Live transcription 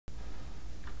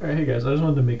Alright, hey guys, I just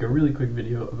wanted to make a really quick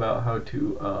video about how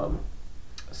to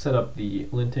set up the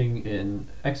linting in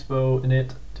expo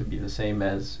init to be the same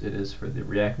as it is for the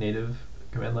React Native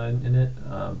command line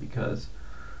init, because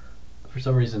for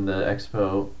some reason the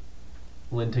expo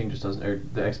linting just doesn't, or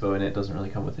the expo init doesn't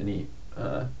really come with any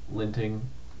linting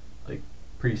like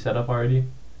pre-set up already,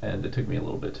 and it took me a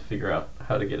little bit to figure out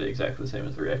how to get it exactly the same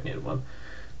as the React Native one.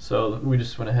 So we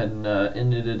just went ahead and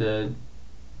initted a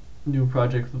new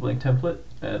project with a blank template,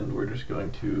 and we're just going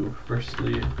to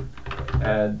firstly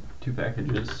add two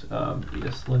packages,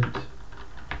 eslint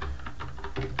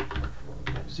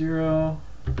 0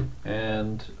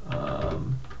 and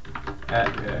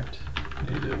at React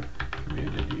Native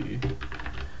community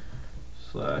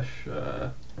 /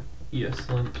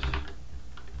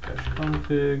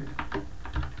 eslint-config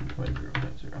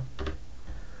 2.0.0.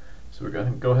 So we're going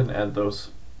to go ahead and add those,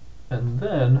 and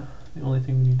then the only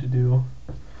thing we need to do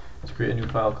is create a new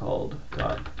file called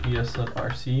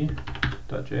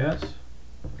 .eslint-rc.js,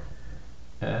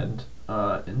 and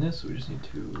in this we just need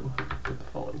to put the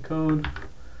following code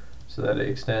so that it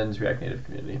extends React Native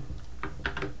community.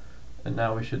 And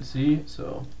now we should see,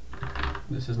 so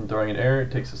this isn't throwing an error. It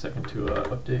takes a second to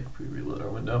update if we reload our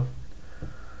window.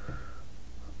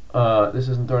 This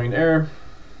isn't throwing an error,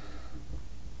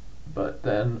 but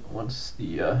then once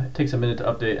the it takes a minute to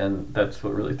update, and that's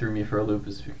what really threw me for a loop.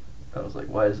 Is I was like,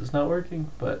 why is this not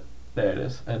working? But there it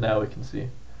is, and now we can see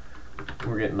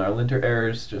we're getting our linter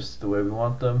errors just the way we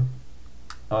want them.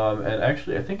 And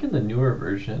actually, I think in the newer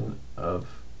version of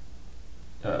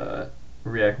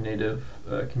React Native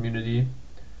community,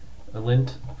 a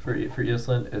lint for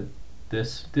eslint,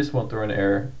 this won't throw an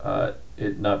error,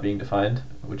 it not being defined,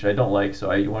 which I don't like.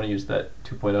 So I want to use that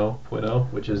 2.0.0,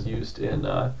 which is used in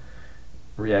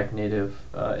React Native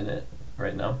init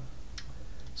right now.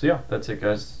 So yeah, that's it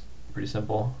guys. Pretty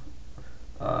simple.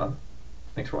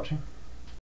 Thanks for watching.